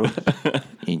soul.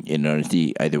 In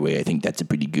honesty, either way, I think that's a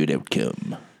pretty good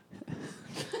outcome.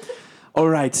 All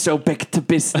right, so back to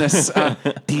business.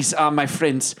 These are my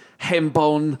friends,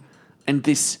 Hambone, and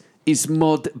this is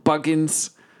Maud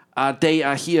Buggins. They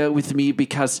are here with me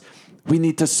because we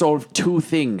need to solve two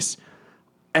things.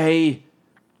 A,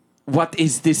 what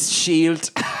is this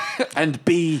shield? And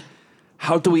B,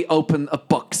 how do we open a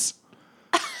box?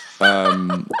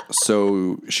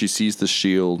 So she sees the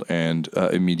shield, and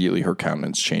immediately her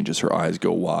countenance changes. Her eyes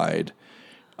go wide.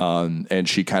 And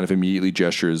she kind of immediately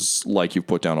gestures like you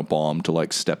put down a bomb to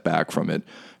like step back from it.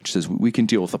 She says, "We can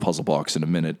deal with the puzzle box in a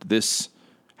minute.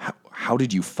 How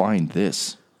did you find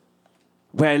this?"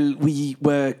 Well, we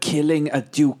were killing a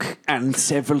duke and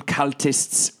several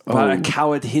cultists while a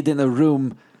coward hid in a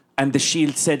room and the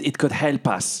shield said it could help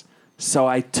us. So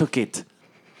I took it,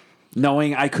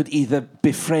 knowing I could either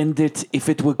befriend it if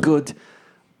it were good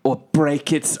or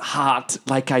break its heart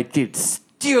like I did.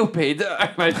 Stupid!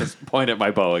 I might just point at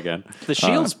my bow again. The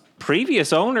shield's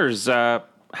previous owners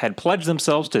had pledged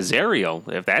themselves to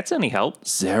Zariel, if that's any help.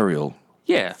 Zariel.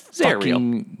 Yeah, Zariel.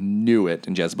 Fucking knew it.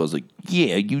 And Jezebel's like,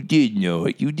 yeah, you did know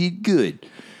it. You did good.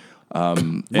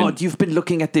 Maud, you've been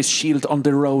looking at this shield on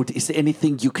the road. Is there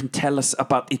anything you can tell us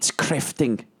about its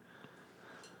crafting?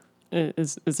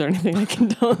 Is there anything I can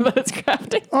tell about its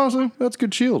crafting? Honestly, that's a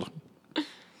good shield. It's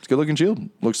a good looking shield.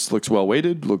 Looks well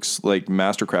weighted. Looks like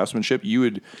master craftsmanship. You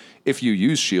would, if you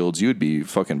use shields, you would be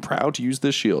fucking proud to use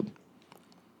this shield.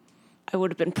 I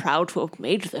would have been proud to have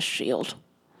made this shield.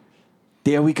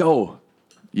 There we go.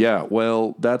 Yeah,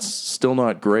 well, that's still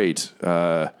not great.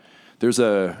 There's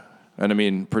a, and I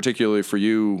mean, particularly for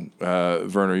you,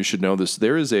 Werner, you should know this.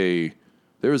 There is a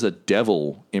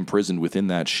devil imprisoned within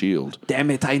that shield. Damn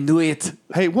it, I knew it.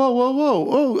 Hey, whoa.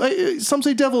 Oh, some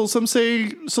say devil, some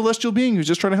say celestial being who's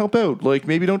just trying to help out. Like,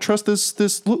 maybe don't trust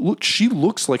this. Look, she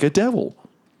looks like a devil.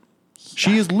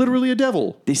 She is literally a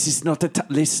devil. This is not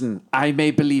listen, I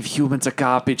may believe humans are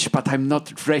garbage, but I'm not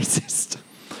racist.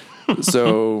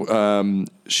 So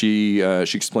she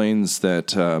explains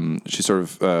that she's sort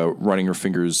of running her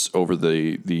fingers over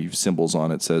the symbols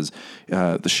on it. Says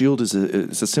the shield is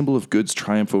a symbol of good's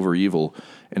triumph over evil,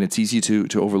 and it's easy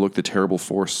to overlook the terrible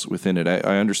force within it.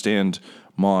 I understand,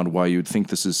 Maud, why you'd think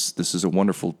this is a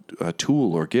wonderful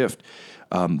tool or gift,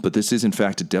 but this is in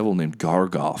fact a devil named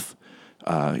Gargoth.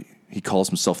 He calls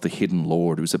himself the Hidden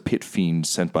Lord, who's a pit fiend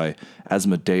sent by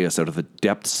Asmodeus out of the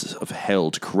depths of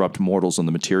hell to corrupt mortals on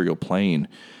the material plane.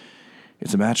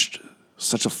 It's amassed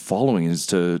such a following as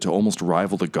to almost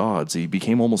rival the gods. He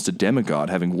became almost a demigod,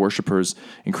 having worshippers,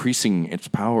 increasing its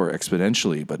power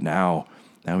exponentially. But now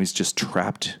he's just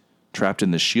trapped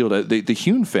in the shield. The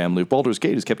Hewn family of Baldur's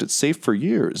Gate has kept it safe for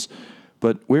years.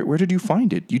 But where did you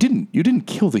find it? You didn't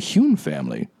kill the Hewn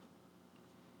family.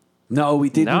 No, we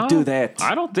didn't do that.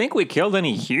 I don't think we killed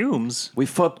any Humes. We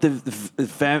fought the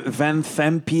Van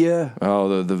Vampire.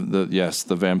 Oh, the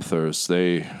Vampthers.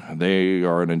 They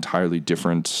are an entirely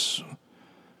different.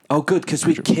 Oh, good, because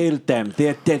we killed them.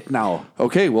 They're dead now.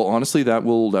 Okay, well, honestly, that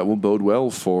will bode well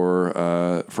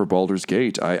for Baldur's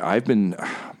Gate. I've been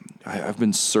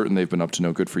certain they've been up to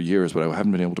no good for years, but I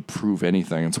haven't been able to prove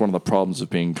anything. It's one of the problems of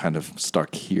being kind of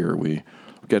stuck here. We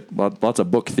get lots of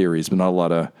book theories, but not a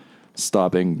lot of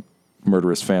stopping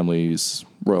murderous families,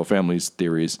 royal families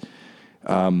theories.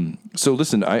 So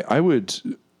listen, I don't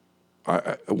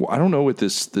know what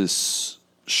this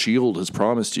shield has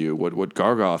promised you, what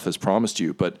Gargoth has promised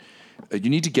you, but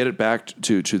you need to get it back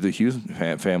to the Hughes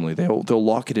family. They'll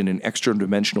lock it in an extra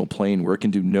dimensional plane where it can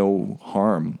do no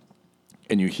harm.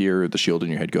 And you hear the shield in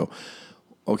your head go,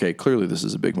 okay, clearly this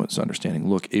is a big misunderstanding.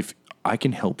 Look, if I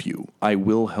can help you, I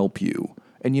will help you.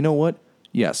 And you know what?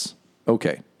 Yes.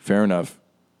 Okay, fair enough.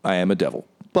 I am a devil.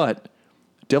 But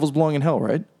devils belong in hell,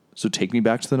 right? So take me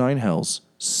back to the 9 hells,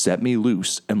 set me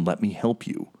loose, and let me help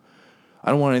you. I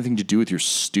don't want anything to do with your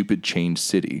stupid chained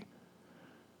city.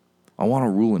 I want to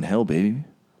rule in hell, baby.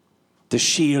 The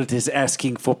shield is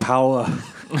asking for power.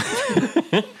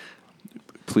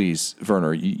 Please,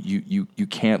 Werner, you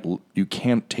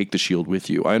can't take the shield with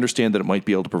you. I understand that it might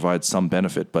be able to provide some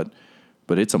benefit, but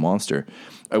it's a monster.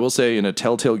 I will say, in a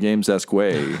Telltale Games-esque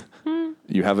way,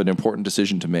 you have an important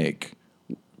decision to make.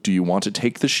 Do you want to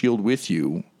take the shield with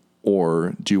you,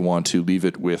 or do you want to leave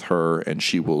it with her and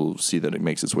she will see that it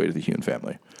makes its way to the Hewn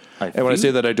family? And when I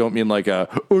say that, I don't mean like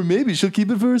or maybe she'll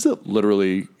keep it for herself.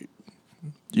 Literally,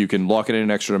 you can lock it in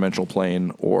an extra dimensional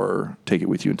plane or take it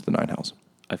with you into the 9 hells.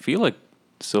 I feel like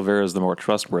Silvera is the more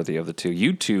trustworthy of the two.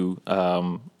 You two,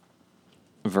 Vern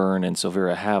and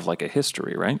Silvera, have like a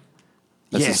history, right?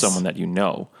 This is someone that you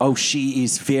know. Oh, she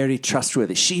is very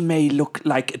trustworthy. She may look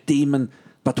like a demon,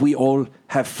 but we all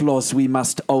have flaws we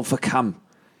must overcome.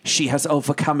 She has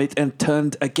overcome it and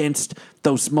turned against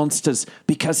those monsters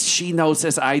because she knows,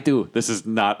 as I do. This is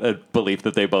not a belief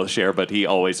that they both share, but he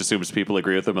always assumes people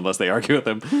agree with him unless they argue with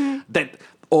him. That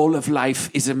all of life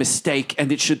is a mistake and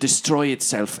it should destroy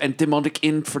itself, and demonic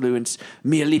influence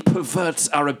merely perverts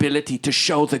our ability to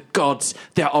show the gods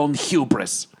their own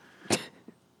hubris.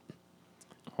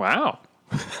 Wow.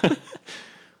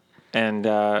 And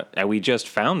we just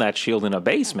found that shield in a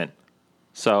basement.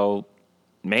 So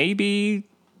maybe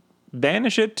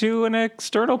banish it to an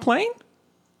external plane?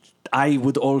 I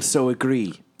would also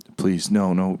agree. Please,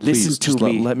 no. Listen please, to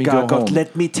me. Let me Gargot, go home.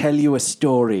 let me tell you a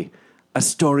story. A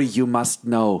story you must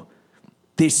know.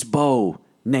 This bow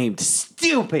named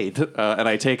Stupid. And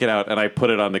I take it out and I put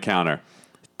it on the counter.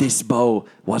 This bow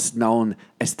was known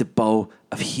as the Bow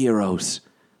of Heroes.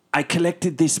 I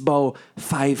collected this bow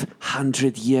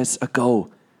 500 years ago.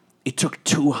 It took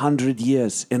 200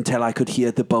 years until I could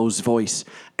hear the bow's voice,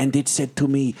 and it said to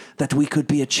me that we could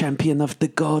be a champion of the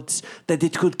gods, that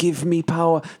it could give me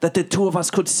power, that the two of us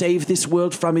could save this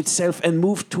world from itself and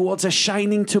move towards a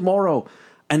shining tomorrow.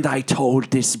 And I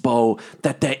told this bow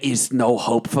that there is no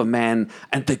hope for man,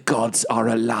 and the gods are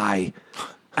a lie.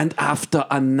 And after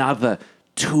another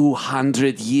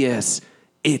 200 years,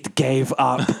 it gave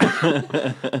up.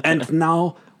 And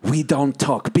now we don't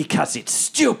talk because it's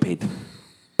stupid.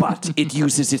 But it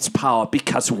uses its power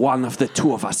because one of the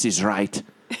two of us is right.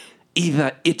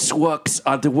 Either its works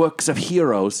are the works of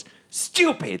heroes,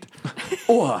 stupid,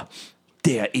 or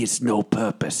there is no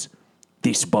purpose.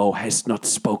 This bow has not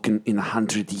spoken in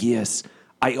 100 years.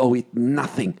 I owe it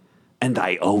nothing, and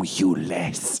I owe you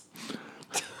less.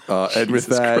 And with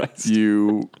that,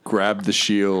 you grab the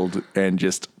shield and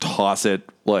just toss it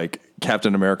like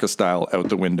Captain America style out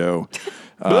the window.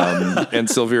 And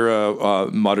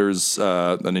Silvira mutters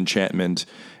an enchantment.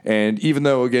 And even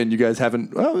though, again, you guys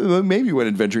haven't, maybe went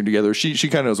adventuring together, she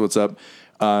kind of knows what's up.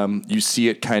 You see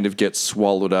it kind of get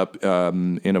swallowed up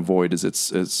in a void as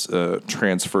it's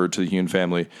transferred to the human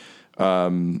family.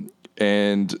 And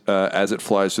as it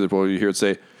flies through the portal, you hear it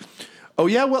say, "Oh,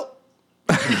 yeah, well..."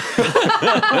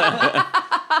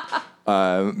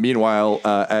 Meanwhile,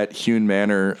 at Hune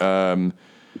Manor,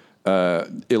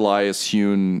 Elias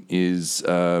Hune is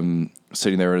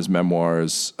sitting there in his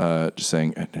memoirs, just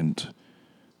saying, and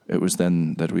it was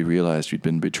then that we realized we'd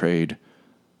been betrayed.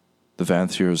 The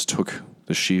Vanthirs took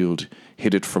the shield,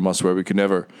 hid it from us where we could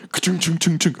never.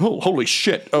 Oh, holy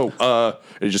shit! And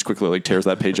he just quickly like tears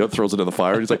that page up, throws it in the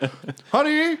fire, and he's like,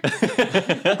 "Honey,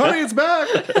 honey, it's back."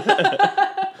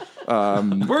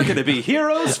 We're going to be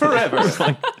heroes forever.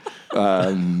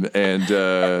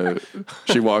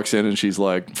 She walks in and she's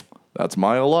like, "That's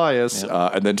my Elias."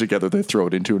 Yep. And then together they throw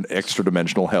it into an extra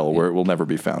dimensional hell where it will never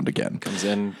be found again. Comes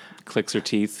in, clicks her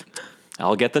teeth.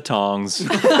 "I'll get the tongs."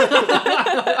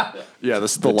 Yeah,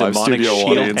 this is the live studio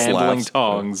audience laughs.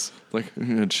 Tongs.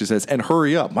 And she says, "And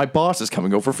hurry up, my boss is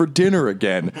coming over for dinner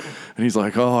again." And he's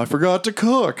like, "Oh, I forgot to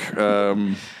cook."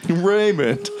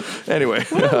 Raymond. Anyway.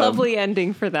 What a lovely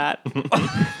ending for that. No,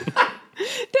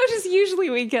 just usually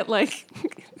we get like,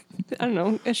 I don't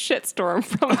know, a shitstorm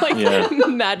from like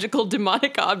magical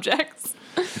demonic objects.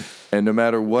 And no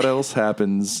matter what else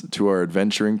happens to our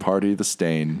adventuring party, the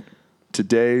Stain,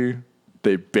 today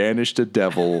they banished a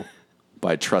devil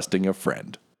by trusting a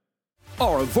friend.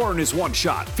 Our Avernus One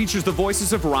Shot features the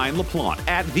voices of Ryan LaPlante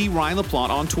at the Ryan LaPlante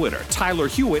on Twitter, Tyler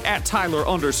Hewitt at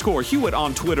Tyler_Hewitt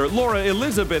on Twitter, Laura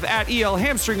Elizabeth at EL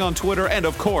Hamstring on Twitter, and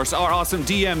of course, our awesome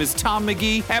DM is Tom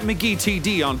McGee at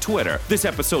McGeeTD on Twitter. This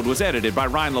episode was edited by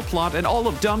Ryan LaPlante, and all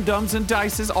of Dum Dums and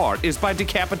Dice's art is by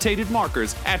Decapitated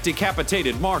Markers at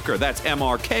Decapitated Marker. That's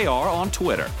MRKR on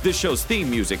Twitter. This show's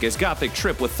theme music is Gothic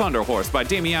Trip with Thunder Horse by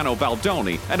Damiano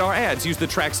Baldoni, and our ads use the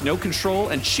tracks No Control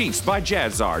and Chiefs by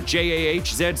Jazzar, JAHZZAR,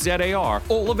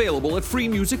 all available at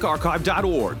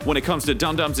freemusicarchive.org. When it comes to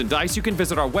Dum Dums and Dice, you can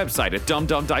visit our website at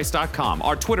dumdumdice.com,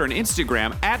 our Twitter and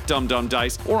Instagram at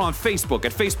dumdumdice, or on Facebook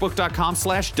at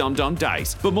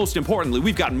facebook.com/dumdumdice. But most importantly,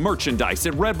 we've got merchandise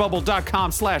at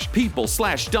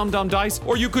redbubble.com/people/dumdumdice,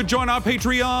 or you could join our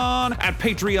Patreon at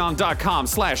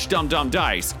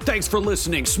patreon.com/dumdumdice. Thanks for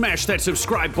listening. Smash that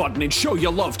subscribe button and show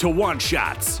your love to One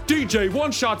Shots. DJ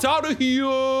One Shots out of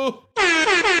here.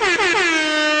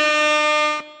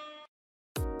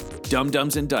 Dum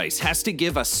Dums and Dice has to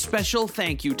give a special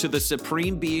thank you to the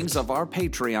supreme beings of our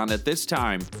Patreon at this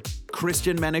time: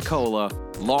 Christian Menicola,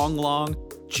 Long Long,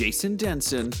 Jason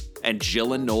Denson, and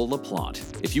Jill and Noel LaPlante.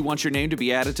 If you want your name to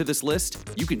be added to this list,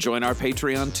 you can join our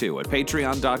Patreon too at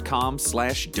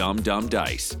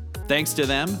patreon.com/dumdumdice. Thanks to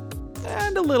them,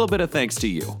 and a little bit of thanks to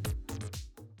you.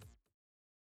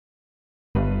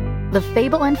 The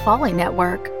Fable and Folly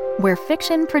Network, where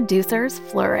fiction producers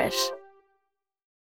flourish.